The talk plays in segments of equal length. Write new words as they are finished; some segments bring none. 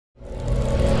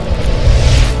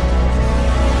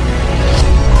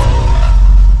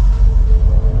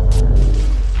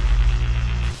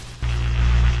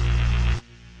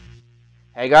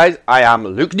Hey guys, I am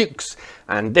Luke Nukes,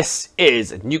 and this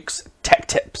is Nukes Tech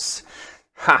Tips.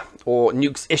 Or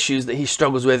Nukes issues that he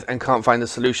struggles with and can't find the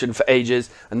solution for ages,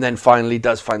 and then finally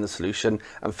does find the solution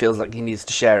and feels like he needs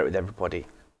to share it with everybody.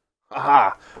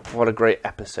 What a great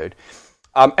episode.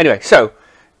 Anyway, so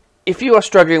if you are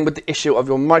struggling with the issue of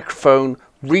your microphone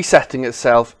resetting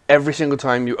itself every single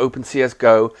time you open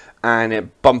CsGo and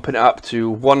it bumping it up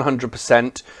to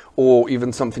 100% or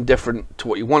even something different to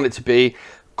what you want it to be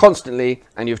constantly,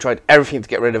 and you've tried everything to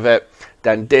get rid of it,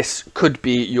 then this could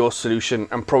be your solution,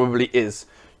 and probably is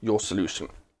your solution.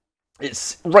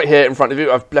 It's right here in front of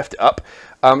you. I've left it up.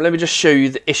 Let me just show you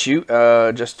the issue,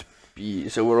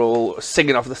 so we're all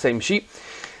singing off the same sheet.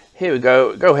 Here we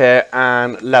go. Go here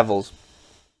and levels.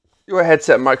 Your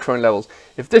headset microphone levels.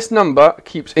 If this number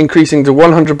keeps increasing to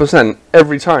 100%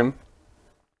 every time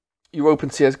you open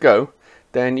CsGo,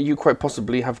 then you quite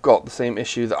possibly have got the same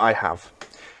issue that I have.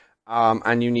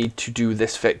 And you need to do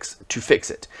this fix to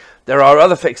fix it. There are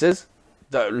other fixes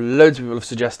that loads of people have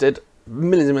suggested,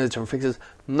 millions and millions of different fixes.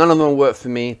 None of them work for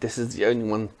me. This is the only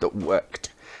one that worked.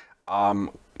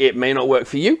 It may not work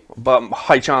for you, but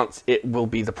high chance it will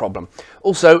be the problem.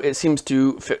 Also, it seems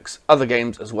to fix other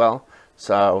games as well.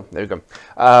 So there we go.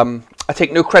 I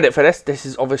take no credit for this. This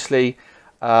is obviously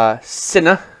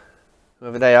Sinner,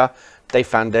 whoever they are. They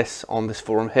found this on this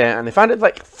forum here, and they found it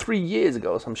like 3 years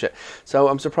ago or some shit. So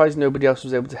I'm surprised nobody else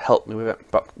was able to help me with it.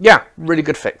 But yeah, really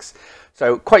good fix.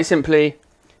 So quite simply,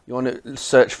 you want to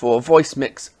search for voice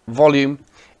mix volume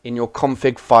in your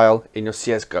config file in your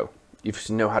CsGo. If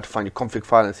you know how to find your config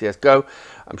file in CsGo,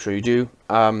 I'm sure you do.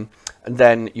 And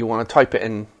then you want to type it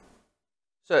in,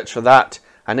 search for that,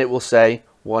 and it will say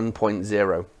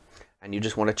 1.0. And you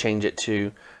just want to change it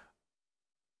to,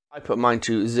 I put mine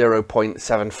to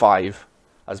 0.75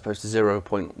 as opposed to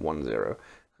 0.10.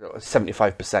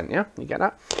 75%, yeah? You get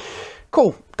that?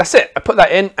 Cool, that's it. I put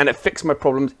that in and it fixed my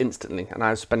problems instantly, and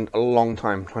I've spent a long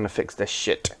time trying to fix this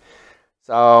shit.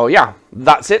 So yeah,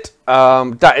 that's it.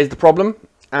 That is the problem,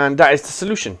 and that is the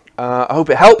solution. I hope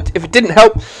it helped. If it didn't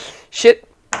help, shit,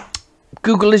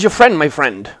 Google is your friend, my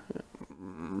friend.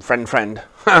 Friend.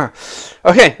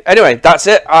 Okay, anyway, that's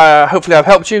it. Hopefully I've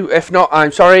helped you. If not,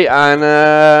 I'm sorry, and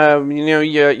you know,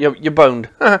 you're boned.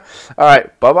 All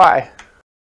right, bye bye.